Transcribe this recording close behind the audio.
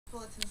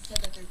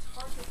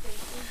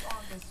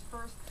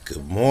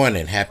Good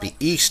morning. Happy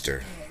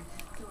Easter.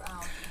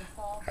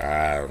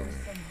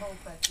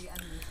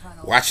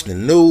 Watching the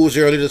news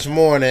early this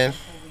morning,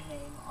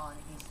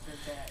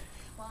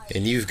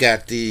 and you've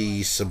got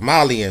the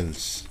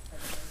Somalians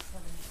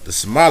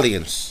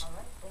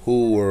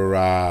who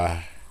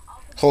were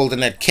holding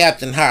that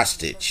captain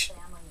hostage.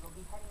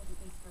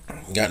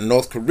 You got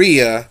North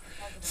Korea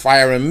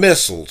firing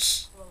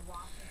missiles.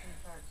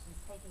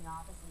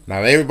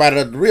 Now everybody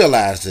doesn't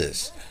realize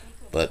this,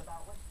 but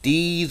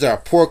these are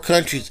poor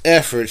countries'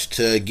 efforts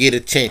to get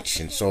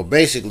attention. So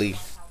basically,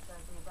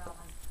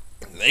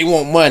 they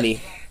want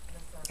money.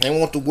 They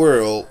want the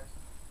world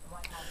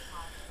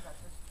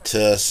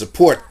to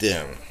support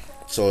them.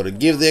 So to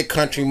give their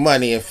country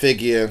money and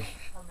figure,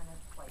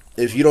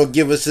 if you don't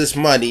give us this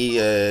money,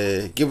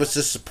 give us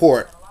this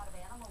support,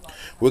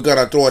 we're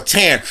gonna throw a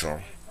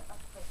tantrum.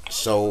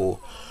 So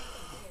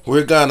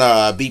we're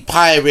gonna be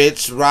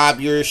pirates, rob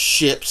your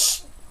ships,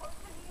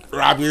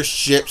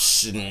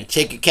 and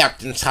take your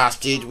captains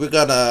hostage. We're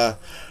gonna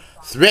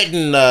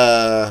threaten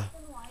to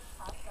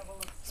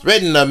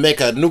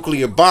make a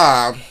nuclear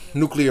bomb,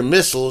 nuclear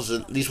missiles.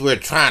 At least we're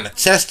trying to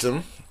test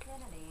them.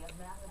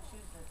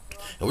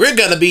 And we're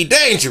gonna be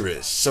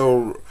dangerous.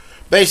 So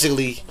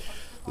basically,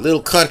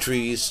 little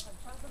countries,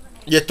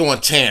 you're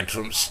throwing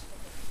tantrums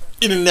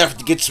in an effort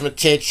to get some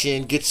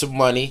attention, get some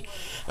money.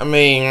 I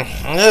mean,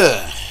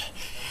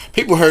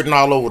 people hurting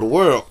all over the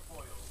world.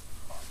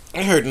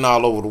 They're hurting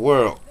all over the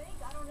world.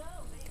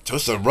 So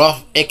it's a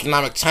rough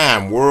economic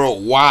time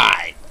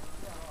worldwide.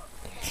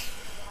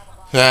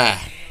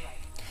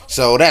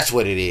 So that's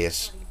what it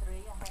is.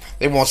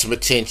 They want some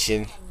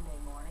attention.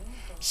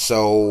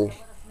 So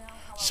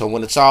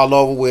when it's all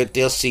over with,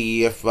 they'll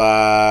see if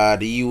the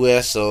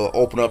U.S. will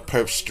open up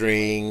purse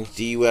strings.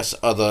 The U.S.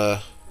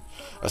 or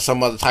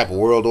some other type of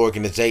world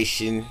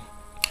organization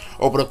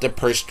open up their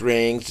purse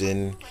strings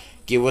and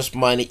give us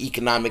money,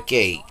 economic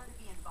aid.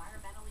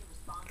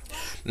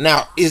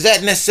 Now, is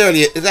that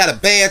a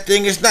bad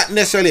thing? It's not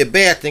necessarily a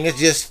bad thing. It's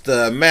just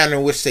the manner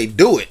in which they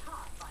do it.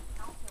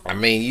 I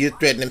mean, you're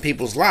threatening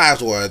people's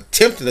lives or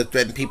attempting to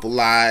threaten people's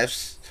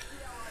lives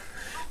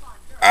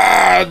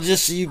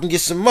just so you can get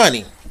some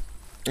money.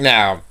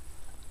 Now,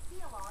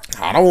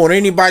 I don't want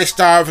anybody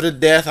starving to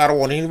death. I don't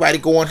want anybody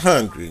going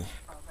hungry.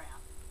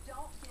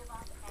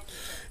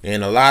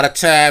 And a lot of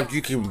times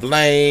you can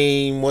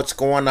blame what's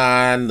going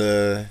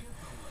on,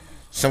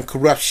 some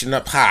corruption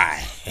up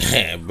high.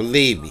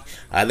 Believe me,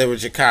 I live in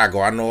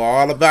Chicago. I know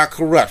all about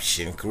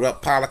corruption,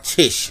 corrupt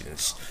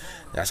politicians.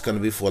 That's going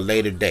to be for a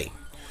later date.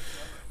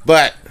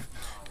 But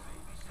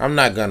I'm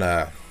not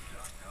gonna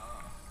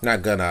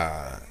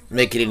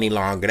make it any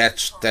longer.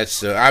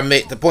 I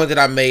made the point that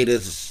I made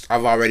is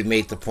I've already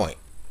made the point.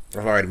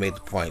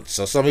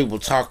 So some people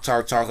talk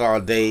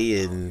all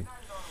day and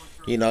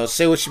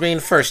say what you mean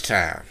the first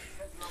time.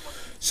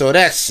 So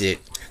that's it.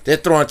 They're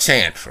throwing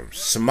tantrums.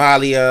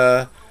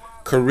 Somalia,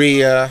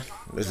 Korea,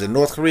 is it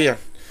North Korea?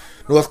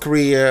 North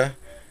Korea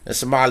and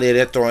Somalia,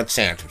 they're throwing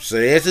tantrums. So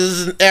this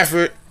is an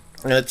effort,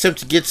 an attempt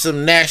to get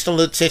some national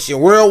attention,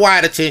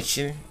 worldwide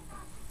attention,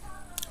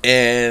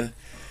 and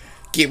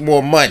get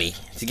more money.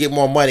 To get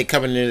more money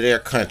coming into their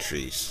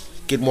countries.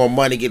 Get more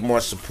money, get more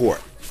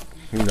support.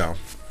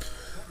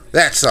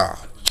 That's all.